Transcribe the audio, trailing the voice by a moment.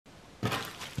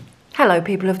Hello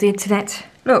people of the internet.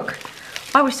 Look,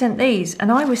 I was sent these,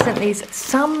 and I was sent these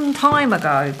some time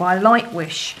ago by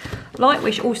Lightwish.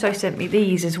 Lightwish also sent me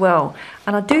these as well,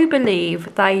 and I do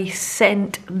believe they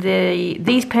sent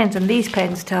these pens and these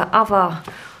pens to other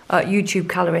YouTube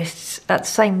colorists at the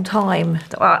same time,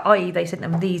 i.e. they sent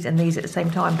them these and these at the same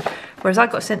time, whereas I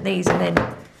got sent these and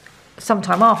then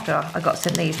sometime after I got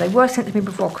sent these. They were sent to me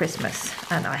before Christmas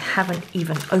and I haven't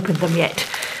even opened them yet.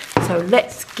 So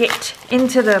let's get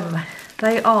into them.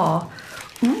 They are,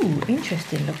 ooh,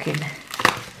 interesting looking.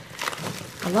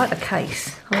 I like the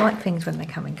case. I like things when they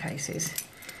come in cases.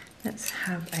 Let's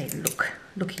have a look.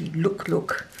 Looky, look,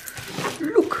 look.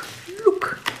 Look,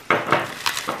 look.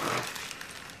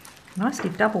 Nicely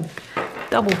double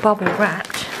bubble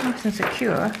wrapped. Nice and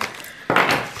secure.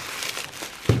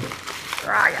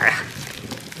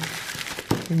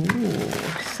 Ooh.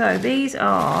 So these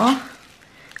are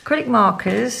acrylic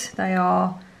markers. They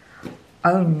are,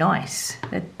 oh nice.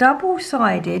 They're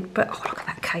double-sided, but oh look at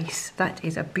that case. That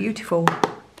is a beautiful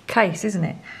case, isn't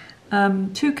it?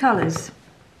 Two colours.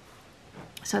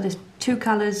 So there's two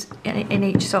colours in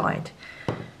each side.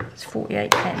 It's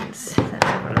 48 pence. Let's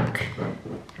have a look.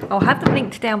 I'll have them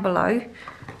linked down below.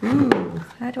 Ooh,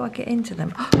 how do I get into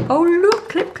them? Oh look,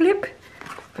 clip, clip.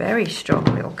 Very strong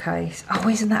little case. Oh,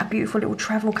 isn't that a beautiful little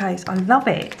travel case? I love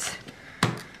it.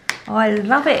 I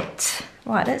love it.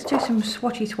 Right, let's do some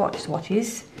swatches.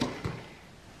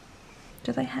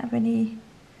 Do they have any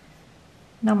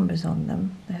numbers on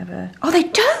them? They have a... Oh, they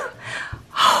do!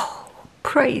 Oh,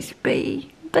 praise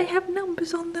be. They have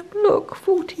numbers on them. Look,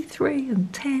 43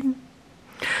 and 10.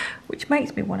 Which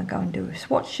makes me want to go and do a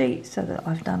swatch sheet so that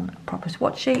I've done a proper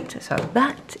swatch sheet. So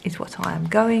that is what I am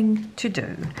going to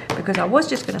do, because I was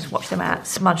just going to swatch them out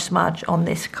smudge on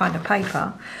this kind of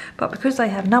paper, but because they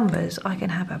have numbers I can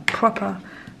have a proper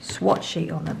swatch sheet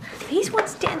on them. These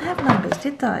ones didn't have numbers,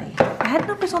 did they? They had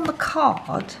numbers on the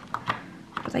card,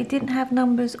 but they didn't have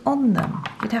numbers on them.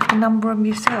 You'd have to number them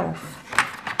yourself.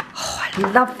 Oh,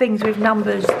 I love things with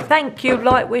numbers. Thank you,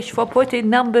 Lightwish, for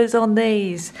putting numbers on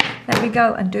these. Let me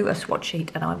go and do a swatch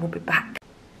sheet and I will be back.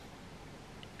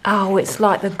 Oh, it's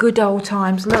like the good old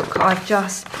times. Look, I've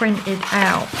just printed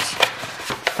out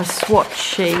a swatch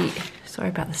sheet. Sorry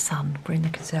about the sun, we're in the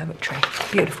conservatory.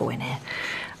 Beautiful in here.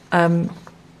 And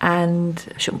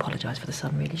I shouldn't apologise for the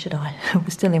sun really, should I? We're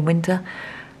still in winter.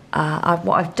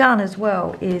 What I've done as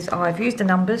well is I've used the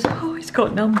numbers. Oh, it's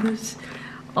got numbers.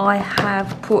 I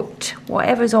have put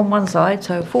whatever's on one side,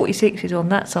 so 46 is on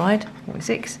that side,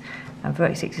 46. And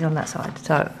 36 is on that side.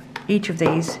 So each of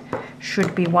these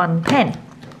should be one pen.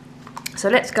 So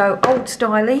let's go old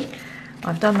styley.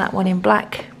 I've done that one in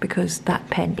black because that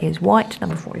pen is white.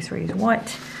 Number 43 is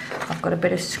white. I've got a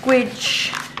bit of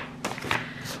squidge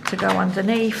to go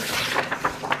underneath.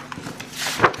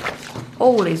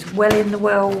 All is well in the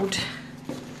world.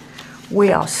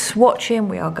 We are swatching.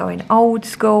 We are going old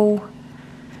school.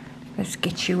 Let's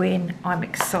get you in. I'm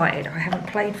excited. I haven't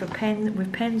played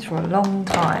with pens for a long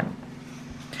time.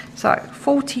 So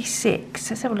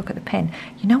 46, let's have a look at the pen.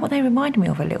 You know what they remind me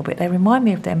of a little bit? They remind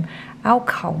me of them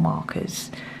alcohol markers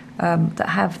that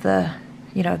have the,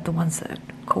 you know, the ones that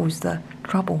cause the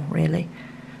trouble really.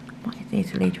 Might need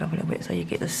to lead you up a little bit so you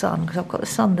get the sun, because I've got the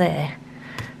sun there,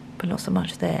 but not so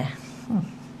much there.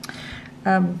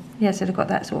 Yeah, so they've got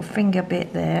that sort of finger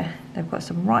bit there. They've got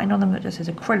some writing on them that just says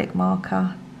acrylic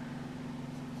marker.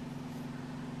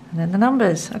 And then the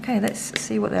numbers. Okay, let's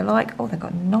see what they're like. Oh, they've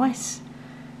got nice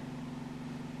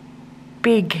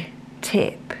big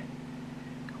tip.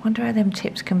 I wonder how them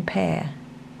tips compare.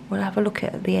 We'll have a look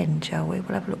at the end, shall we?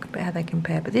 We'll have a look at how they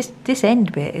compare. But this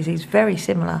end bit is very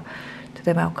similar to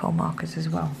them alcohol markers as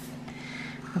well.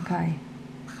 Okay.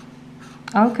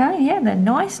 Okay, yeah, they're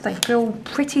nice. They feel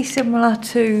pretty similar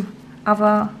to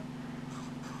other...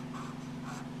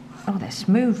 Oh, they're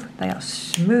smooth. They are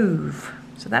smooth.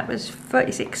 So that was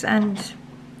 36 and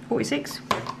 46.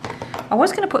 I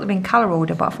was going to put them in colour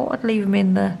order, but I thought I'd leave them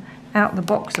in the out the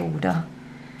box order.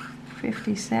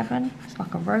 57, it's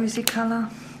like a rosy colour.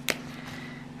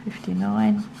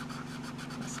 59,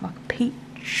 it's like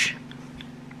peach.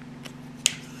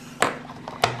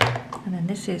 And then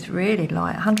this is really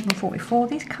light, 144.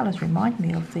 These colours remind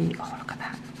me of the, oh look at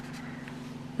that.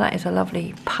 That is a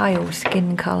lovely pale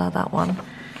skin colour, that one.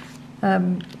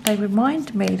 They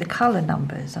remind me, the colour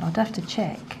numbers, and I'd have to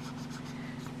check,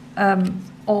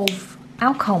 of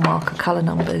alcohol marker colour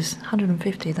numbers.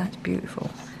 150, that's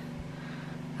beautiful.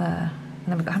 And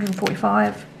then we've got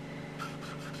 145.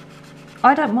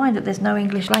 I don't mind that there's no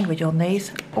English language on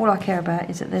these. All I care about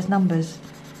is that there's numbers.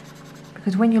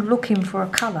 Because when you're looking for a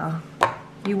colour,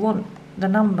 you want the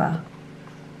number.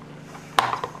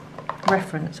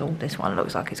 reference. Oh, this one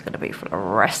looks like it's going to be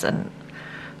fluorescent.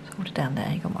 So hold it down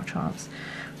there, you got my chance.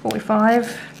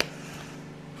 45.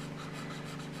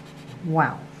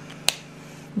 Wow.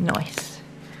 Nice.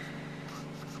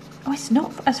 Oh, it's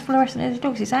not as fluorescent as it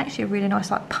looks. It's actually a really nice,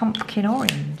 like, pumpkin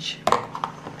orange.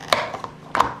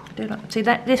 I do like, see,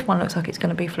 that this one looks like it's going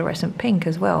to be fluorescent pink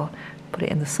as well. Put it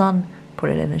in the sun, put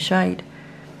it in the shade.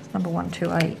 It's number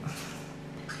 128.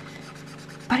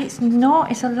 But it's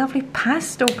not. It's a lovely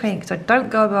pastel pink. So don't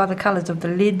go by the colours of the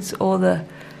lids or the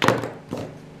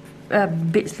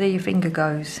bits that your finger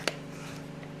goes.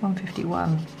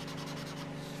 151.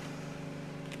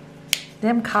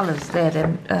 Them colours there,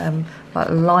 them like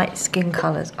light skin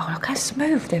colours. Oh, look how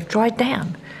smooth they've dried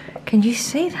down. Can you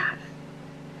see that?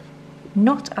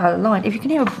 Not a line. If you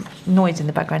can hear a noise in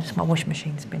the background, it's my washing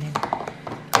machine spinning.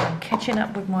 I'm catching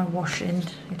up with my washing.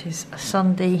 It is a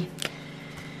Sunday.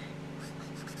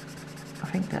 I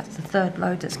think that's the third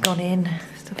load that's gone in.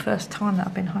 It's the first time that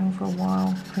I've been home for a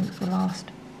while. I think it's the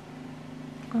last.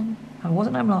 I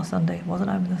wasn't home last Sunday. I wasn't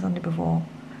home the Sunday before.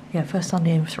 Yeah, first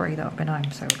Sunday in 3 that I've been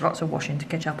home, so lots of washing to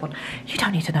catch up on. You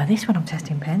don't need to know this when I'm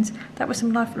testing pens. That was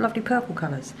some lovely purple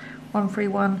colours.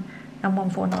 131 and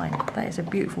 149. That is a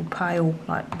beautiful pale,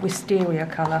 like wisteria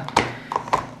colour.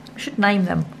 I should name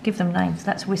them, give them names.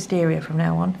 That's wisteria from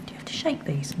now on. Do you have to shake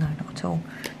these? No, not at all.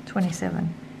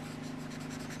 27.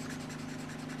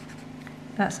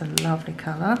 That's a lovely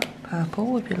colour.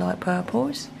 Purple, if you like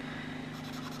purples.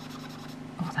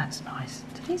 Oh, that's nice.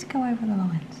 Do these go over the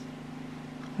lines?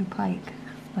 Opaque.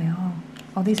 They are.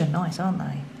 Oh, these are nice, aren't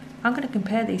they? I'm going to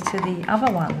compare these to the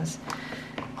other ones.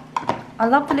 I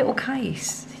love the little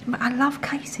case. I love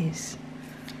cases.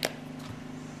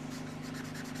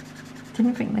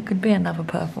 Didn't think there could be another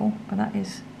purple, but that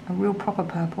is a real proper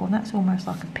purple, and that's almost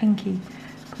like a pinky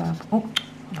purple. Oh, what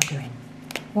am I doing?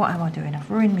 What am I doing?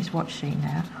 I've ruined my swatch sheet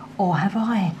now. Or have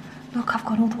I? Look, I've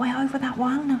gone all the way over that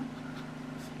one.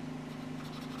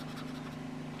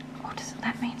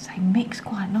 That means they mix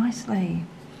quite nicely.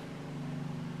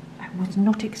 I was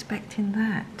not expecting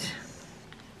that.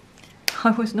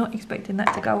 I was not expecting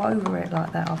that to go over it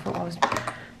like that. I thought I was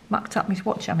mucked up my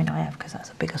swatch. I mean, I have, because that's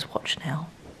a bigger swatch now.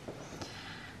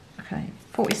 Okay,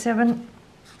 47.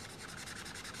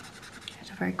 It's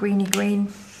a very greeny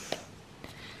green.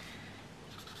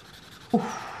 Ooh,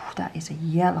 that is a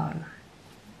yellow.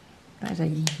 That is a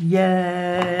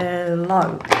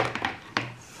yellow.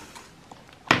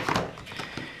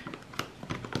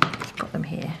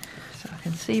 Here so I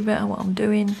can see better what I'm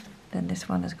doing. Then this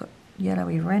one has got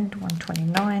yellowy red,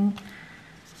 129.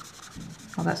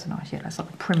 Oh, that's a nice yellow. It's like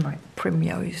a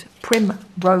primrose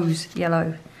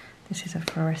yellow. This is a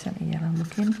fluorescent yellow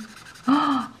looking.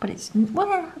 Oh, but it's, well,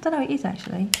 I don't know, it is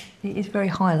actually. It is very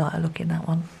highlighter looking, that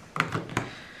one.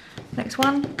 Next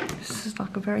one, this is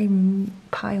like a very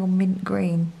pale mint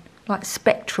green, like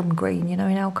spectrum green, you know,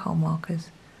 in alcohol markers.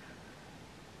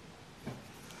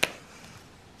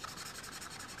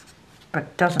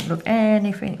 But doesn't look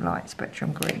anything like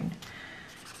spectrum green.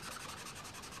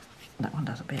 That one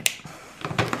does a bit.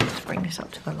 Let's bring this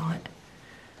up to the light,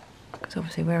 because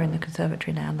obviously we're in the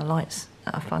conservatory now and the light's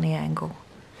at a funny angle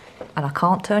and I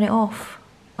can't turn it off,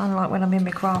 unlike when I'm in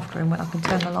my craft room when I can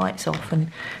turn the lights off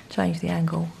and change the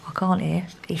angle. I can't here.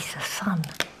 It's the sun.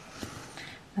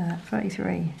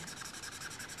 33.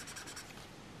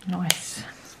 Nice.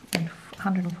 And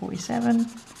 147.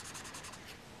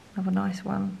 Another nice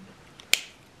one.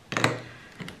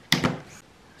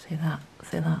 See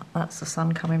that, that's the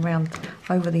sun coming round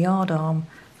over the yard arm.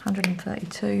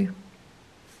 132.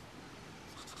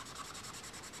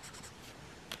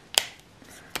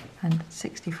 And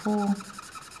 64.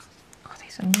 Oh,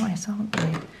 these are nice, aren't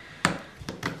they?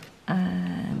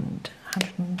 And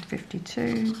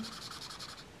 152.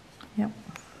 Yep.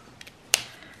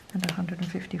 And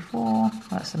 154. Oh,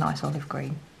 that's a nice olive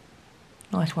green.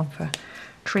 Nice one for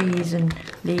trees and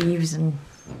leaves and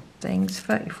things.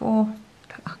 34.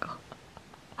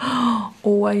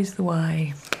 Always the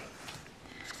way.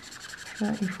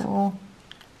 34.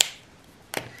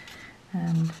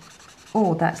 And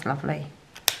oh, that's lovely.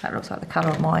 That looks like the colour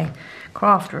of my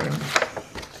craft room.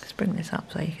 Let's bring this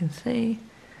up so you can see.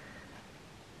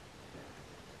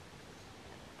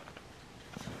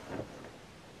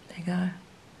 There you go.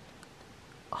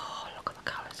 Oh, look at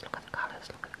the colours, look at the colours,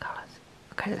 look at the colours.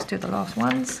 Okay, let's do the last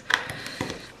ones.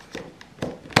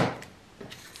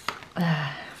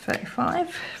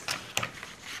 35.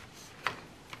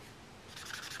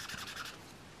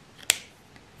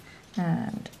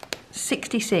 And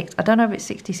 66. I don't know if it's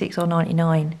 66 or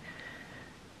 99.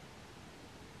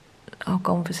 I've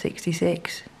gone for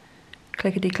 66.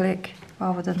 Clickety click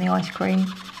rather than the ice cream.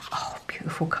 Oh, beautiful.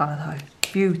 Beautiful colour though,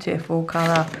 beautiful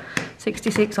colour.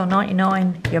 66 or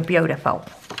 99, you're beautiful.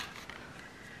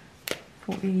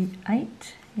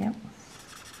 48, yep.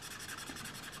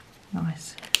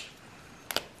 Nice.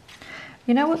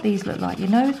 You know what these look like? You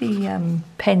know the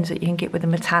pens that you can get with the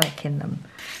metallic in them?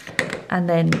 And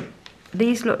then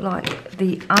these look like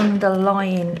the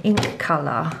underlying ink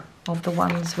colour of the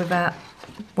ones without,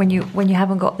 when you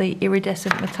haven't got the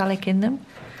iridescent metallic in them.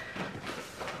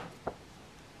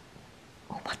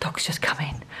 Oh, my dog's just come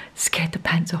in. Scared the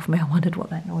pants off me. I wondered what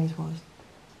that noise was.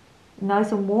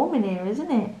 Nice and warm in here,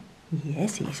 isn't it?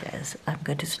 Yes, he says. I'm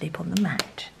going to sleep on the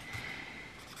mat.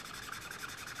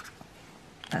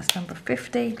 That's number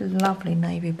 50. Lovely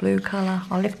navy blue colour.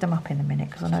 I'll lift them up in a minute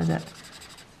because I know that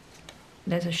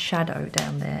there's a shadow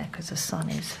down there because the sun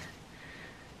is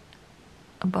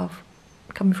above,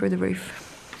 coming through the roof.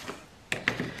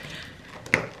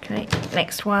 Okay,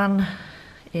 next one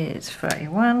is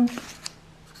 31.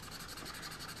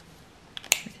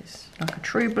 Which is like a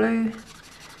true blue.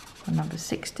 And number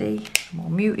 60, more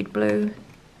muted blue.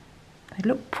 They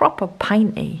look proper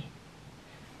painty.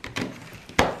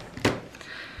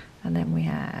 And then we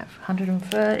have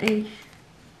 130,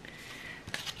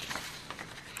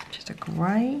 just a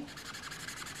grey.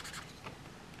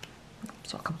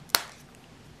 It's like a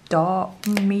dark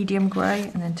medium grey,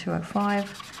 and then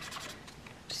 205,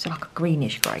 just like a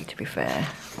greenish grey to be fair.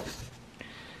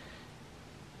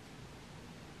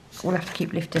 We'll have to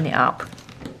keep lifting it up.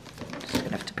 It's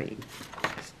going to have to be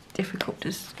difficult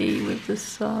to see with the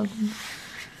sun.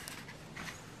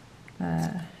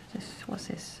 What's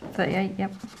this? 38,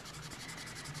 yep.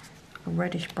 A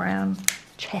reddish brown,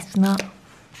 chestnut.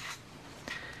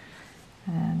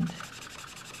 And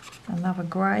another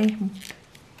grey,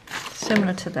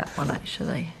 similar to that one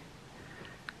actually.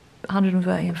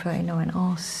 130 and 39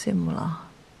 are similar.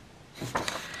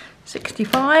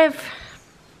 65,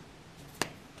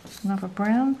 another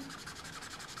brown.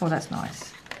 Oh, that's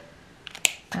nice.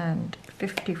 And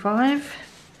 55.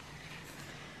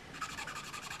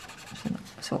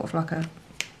 Sort of like a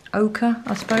ochre,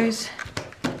 I suppose.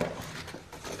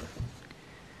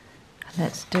 And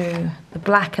let's do the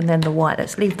black and then the white.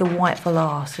 Let's leave the white for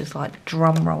last. It's like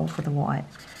drum roll for the white.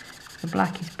 The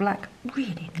black is black,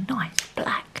 really nice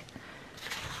black.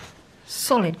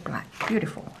 Solid black,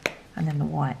 beautiful. And then the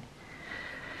white.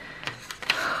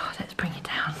 Let's bring it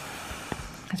down.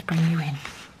 Let's bring you in.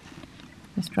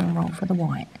 Let's drum roll for the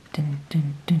white. Dun,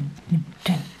 dun, dun, dun,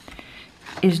 dun.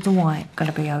 Is the white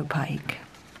going to be opaque?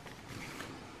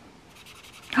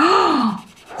 Oh,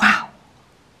 wow.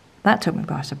 That took me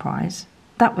by surprise.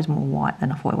 That was more white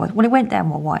than I thought it was. Well, it went down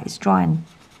more white. It's drying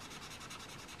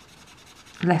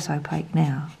less opaque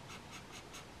now.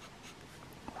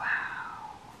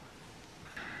 Wow.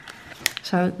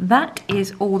 So that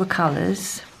is all the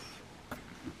colours.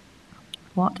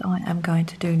 What I am going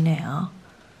to do now,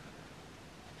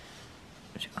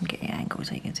 I'm getting angles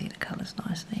so you can see the colours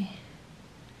nicely.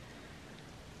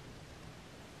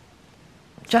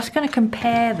 Just going to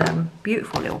compare them.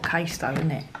 Beautiful little case though,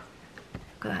 isn't it?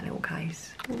 Look at that little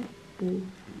case. Put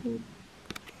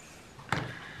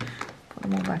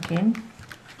them all back in.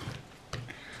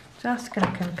 Just going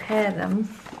to compare them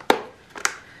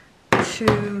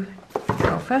to,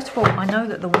 well, first of all, I know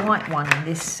that the white one in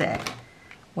this set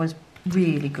was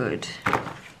really good.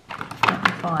 Let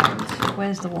me find,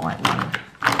 where's the white one?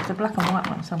 There's a black and white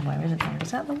one somewhere, isn't there?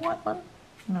 Is that the white one?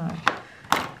 No.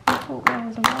 I thought there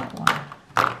was a white one.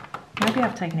 Maybe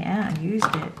I've taken it out and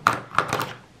used it.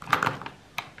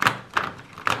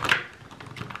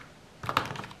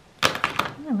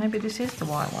 Oh, maybe this is the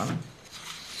white one.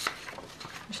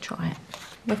 Let's try it.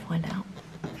 We'll find out.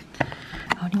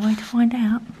 Only way to find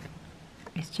out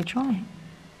is to try it.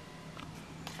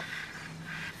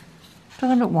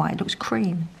 Doesn't look white, it looks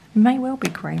cream. It may well be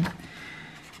cream.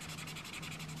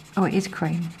 Oh, it is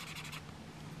cream.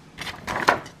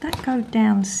 Did that go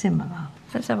down similar?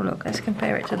 Let's have a look. Let's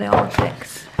compare it to the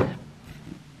Artex.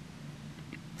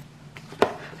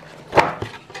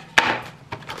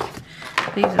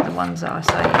 These are the ones that I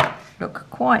say look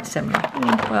quite similar.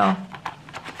 Well,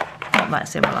 not that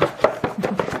similar.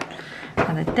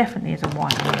 And there definitely is a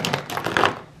white one here.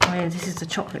 Oh yeah, this is the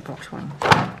chocolate box one.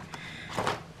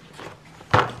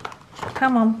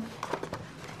 Come on.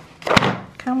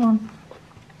 Come on.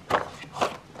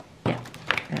 Yeah,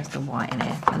 there's the white in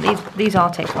here. And these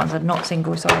Artex ones are not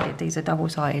single-sided. These are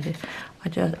double-sided.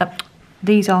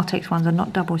 These Artex ones are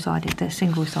not double-sided. They're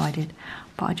single-sided.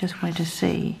 But I just wanted to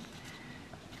see.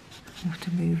 I have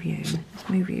to move you.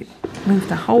 Let's move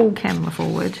the whole camera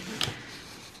forward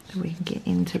so we can get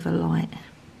into the light.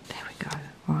 There we go.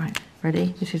 Right.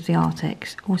 Ready? This is the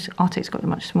Artex. Also, Artex got the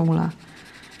much smaller.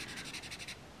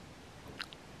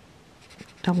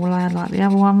 Double layer like the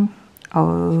other one.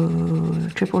 Oh,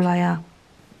 triple layer.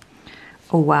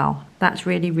 Oh wow, that's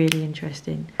really, really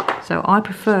interesting. So I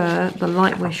prefer the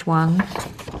Lightwish one,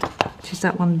 which is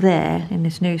that one there in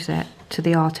this new set, to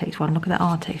the Artex one. Look at that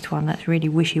Artex one, that's really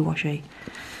wishy-washy.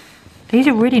 These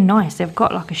are really nice. They've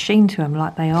got like a sheen to them,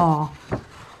 like they are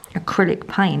acrylic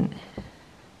paint.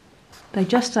 They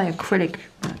just say acrylic,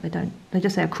 they don't, they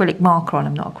just say acrylic marker on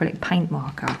them, not acrylic paint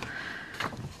marker.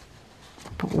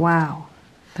 But wow,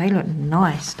 they look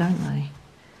nice, don't they?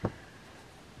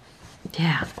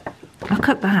 Yeah, look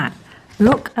at that.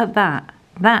 Look at that.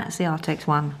 That's the Artex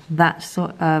one. That's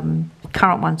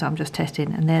current ones I'm just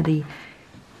testing, and they're the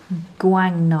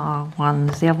Guangna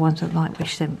ones, the other ones that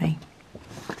Lightwish sent me.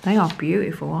 They are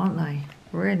beautiful, aren't they?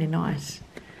 Really nice.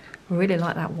 I really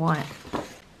like that white.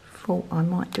 Thought I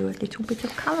might do a little bit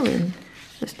of colouring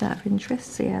just out of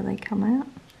interest, see how they come out.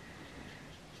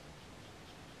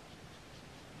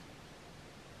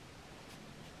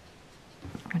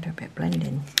 I'm going to do a bit of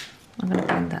blending. I'm going to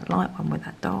blend that light one with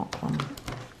that dark one.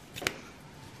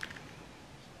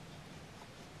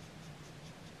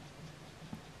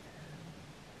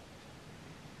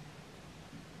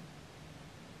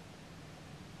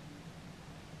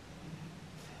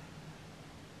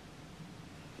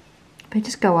 They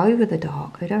just go over the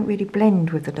dark. They don't really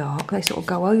blend with the dark. They sort of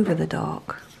go over the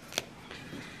dark.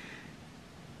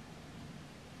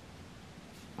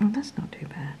 Oh, that's not too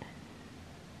bad.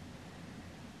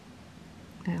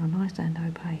 They are nice and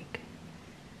opaque.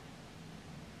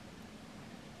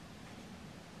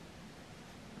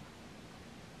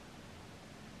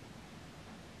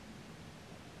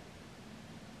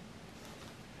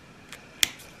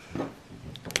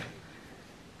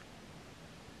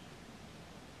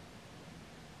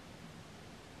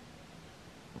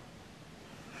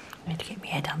 I need to get my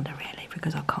head under really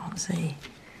because I can't see.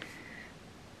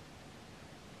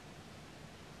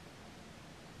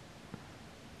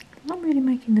 Not really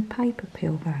making the paper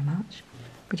peel very much,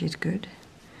 which is good.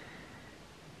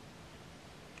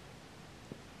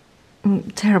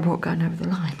 Terrible at going over the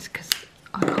lines because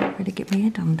I can't really get my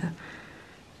head under.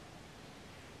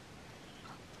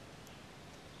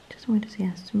 Just want to see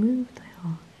how smooth they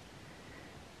are.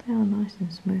 They are nice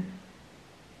and smooth.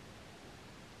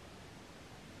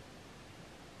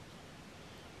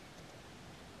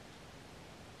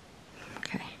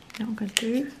 Okay, now what I'm going to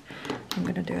do, I'm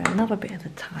going to do another bit of the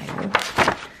tail,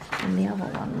 and the other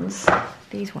ones,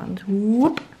 these ones,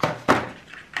 whoop,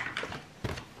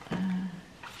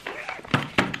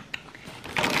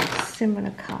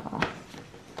 similar colour.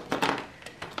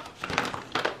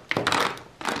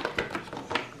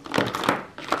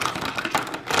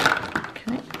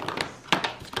 Okay,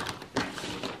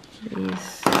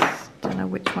 these, don't know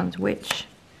which one's which.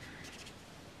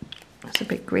 That's a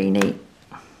bit greeny.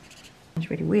 It's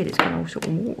really weird, it's kind of all sort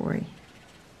of watery.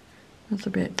 That's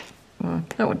a bit, well,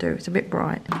 that would do, it's a bit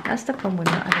bright. That's the problem with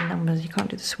not having numbers, you can't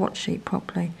do the swatch sheet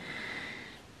properly.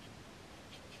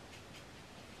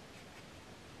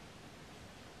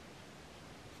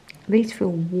 These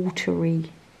feel watery,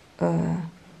 the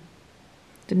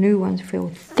new ones feel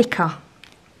thicker.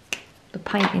 The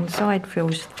paint inside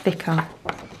feels thicker.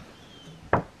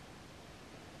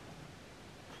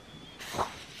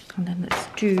 And then let's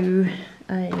do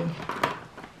a,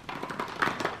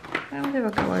 how do I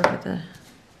go over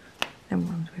them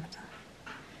ones with the,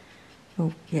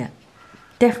 oh yeah,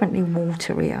 definitely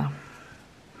waterier.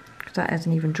 Because that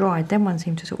hasn't even dried. Them ones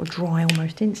seem to sort of dry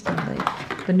almost instantly.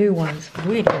 The new ones, I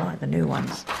really like the new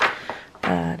ones.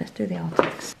 Let's do the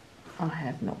Artex. I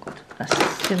have not got a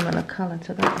similar colour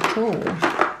to that at all.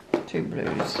 Two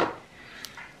blues.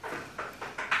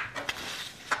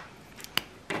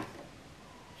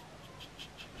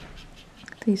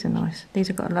 These are nice. These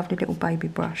have got a lovely little baby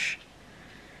brush.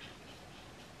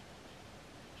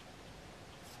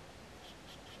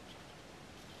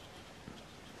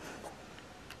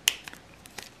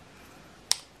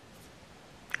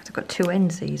 I've got two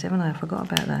ends these, haven't I? I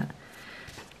forgot about that.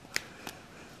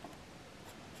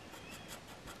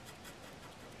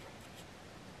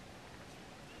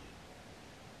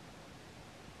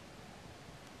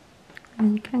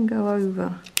 And you can go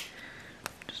over.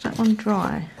 Does that one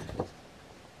dry?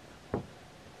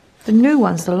 The new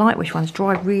ones, the Lightwish ones,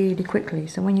 dry really quickly,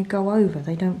 so when you go over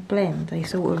they don't blend, they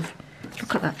sort of,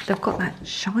 look at that, they've got that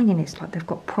shininess, like they've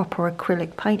got proper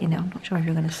acrylic paint in it. I'm not sure if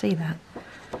you're going to see that.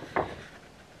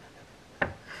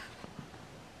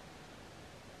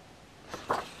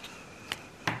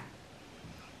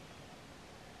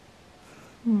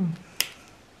 I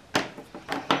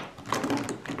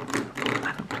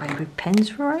haven't played with pens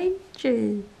for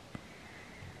ages.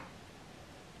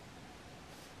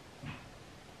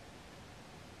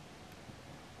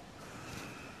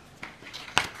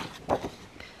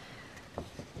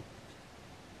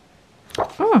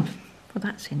 Well,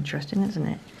 that's interesting, isn't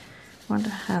it? I wonder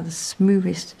how the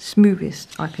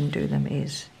smoothest I can do them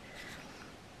is.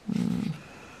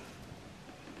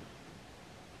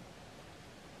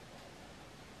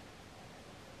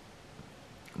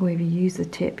 Or if you use the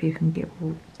tip, you can get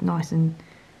all nice and...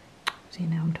 See,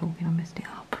 now I'm talking, I messed it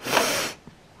up.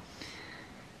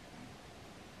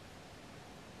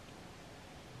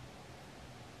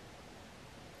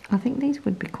 I think these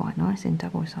would be quite nice in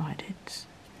double-sided.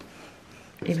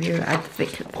 If you add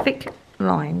thick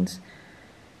lines,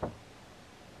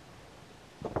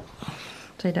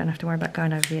 so you don't have to worry about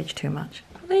going over the edge too much.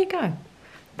 There you go.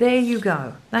 There you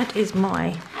go. That is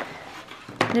my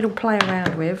little play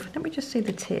around with. Let me just see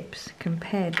the tips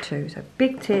compared to, so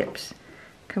big tips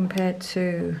compared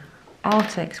to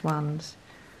Artex ones.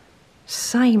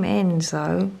 Same ends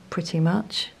though, pretty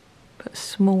much, but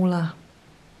smaller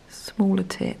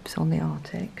tips on the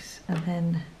Artex. And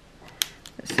then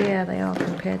let's see how they are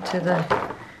compared to the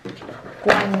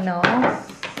Guangna.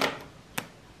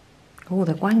 Oh,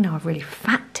 the Guangna have really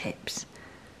fat tips.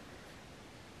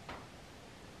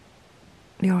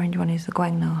 The orange one is the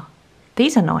Guangna.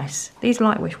 These are nice. These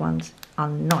Lightwish ones are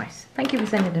nice. Thank you for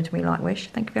sending them to me, Lightwish.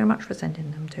 Thank you very much for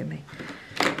sending them to me.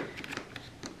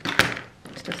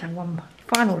 Let's just have one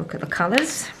final look at the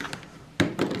colours.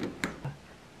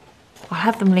 I'll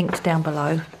have them linked down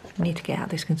below. I need to get out of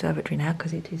this conservatory now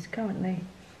because it is currently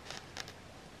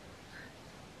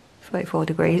 34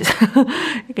 degrees.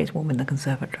 It gets warm in the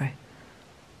conservatory.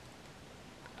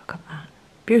 Look at that.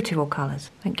 Beautiful colours.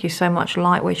 Thank you so much,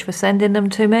 Lightwish, for sending them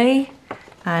to me.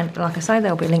 And like I say,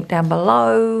 they'll be linked down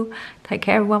below. Take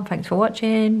care, everyone. Thanks for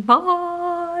watching. Bye.